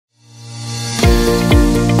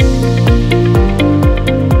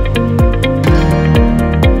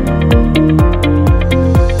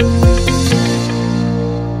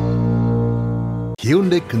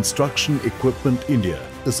Hyundai Construction Equipment India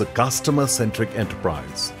is a customer-centric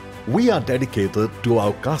enterprise. We are dedicated to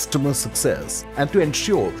our customer success and to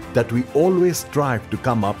ensure that we always strive to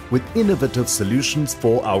come up with innovative solutions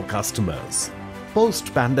for our customers.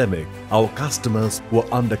 Post-pandemic, our customers were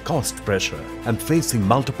under cost pressure and facing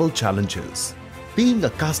multiple challenges. Being a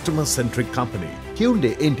customer-centric company,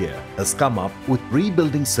 Hyundai India has come up with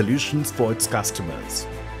rebuilding solutions for its customers.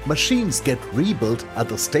 Machines get rebuilt at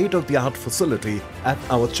the state-of-the-art facility at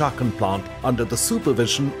our Chakan plant under the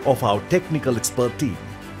supervision of our technical expert team.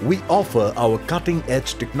 We offer our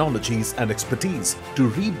cutting-edge technologies and expertise to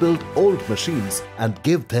rebuild old machines and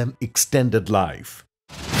give them extended life.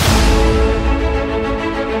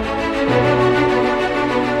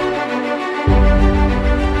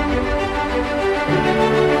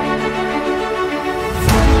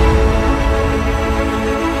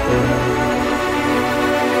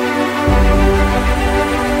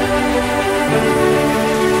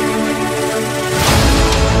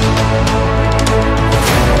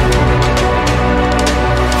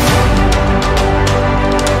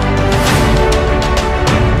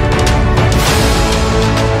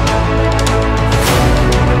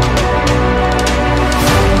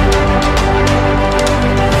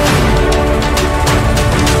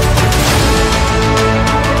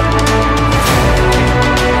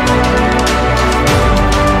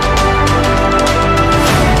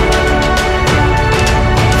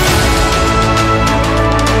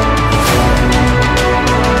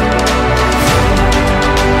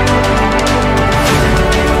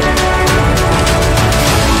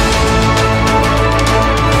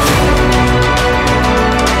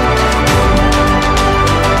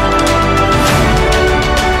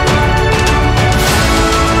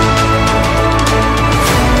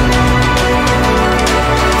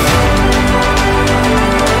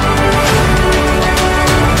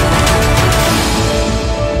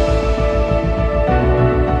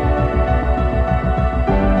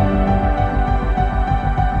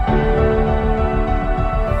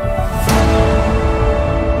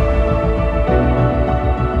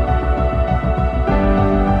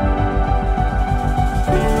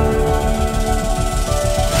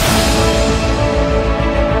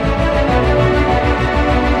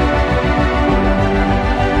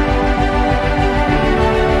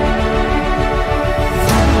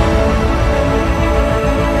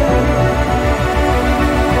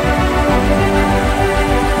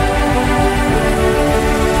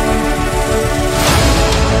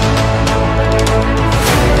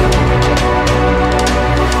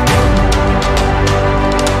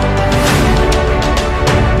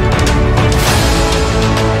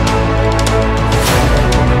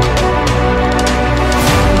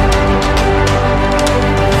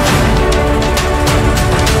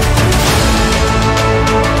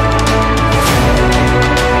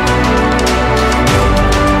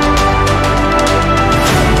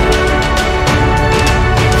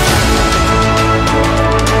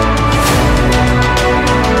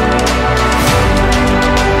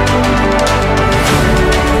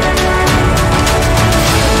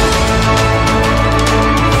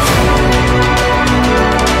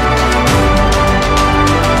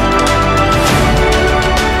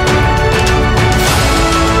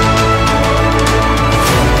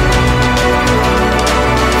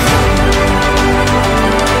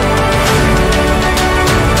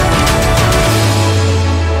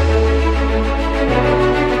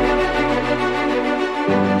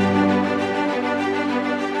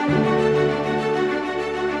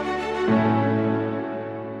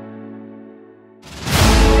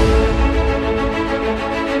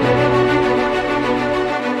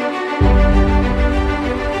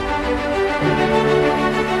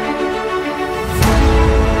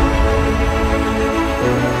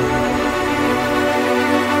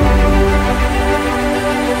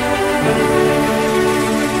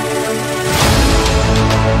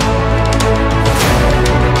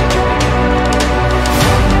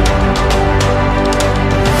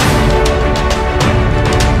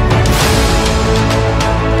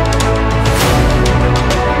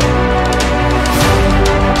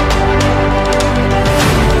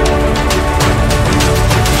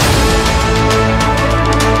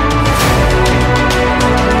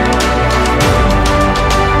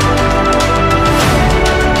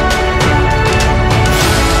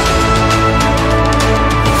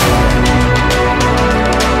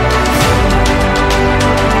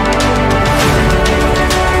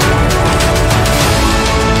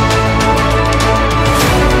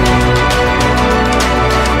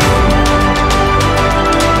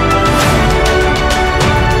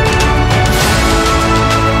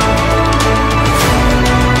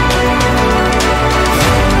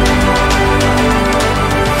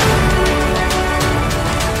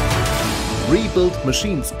 rebuilt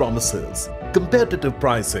machines promises competitive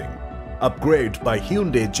pricing, upgrade by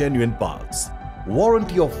Hyundai Genuine Parts,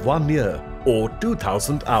 warranty of 1 year or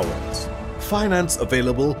 2000 hours, finance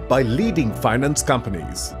available by leading finance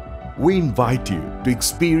companies. We invite you to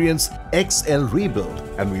experience XL Rebuild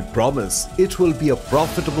and we promise it will be a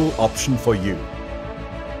profitable option for you.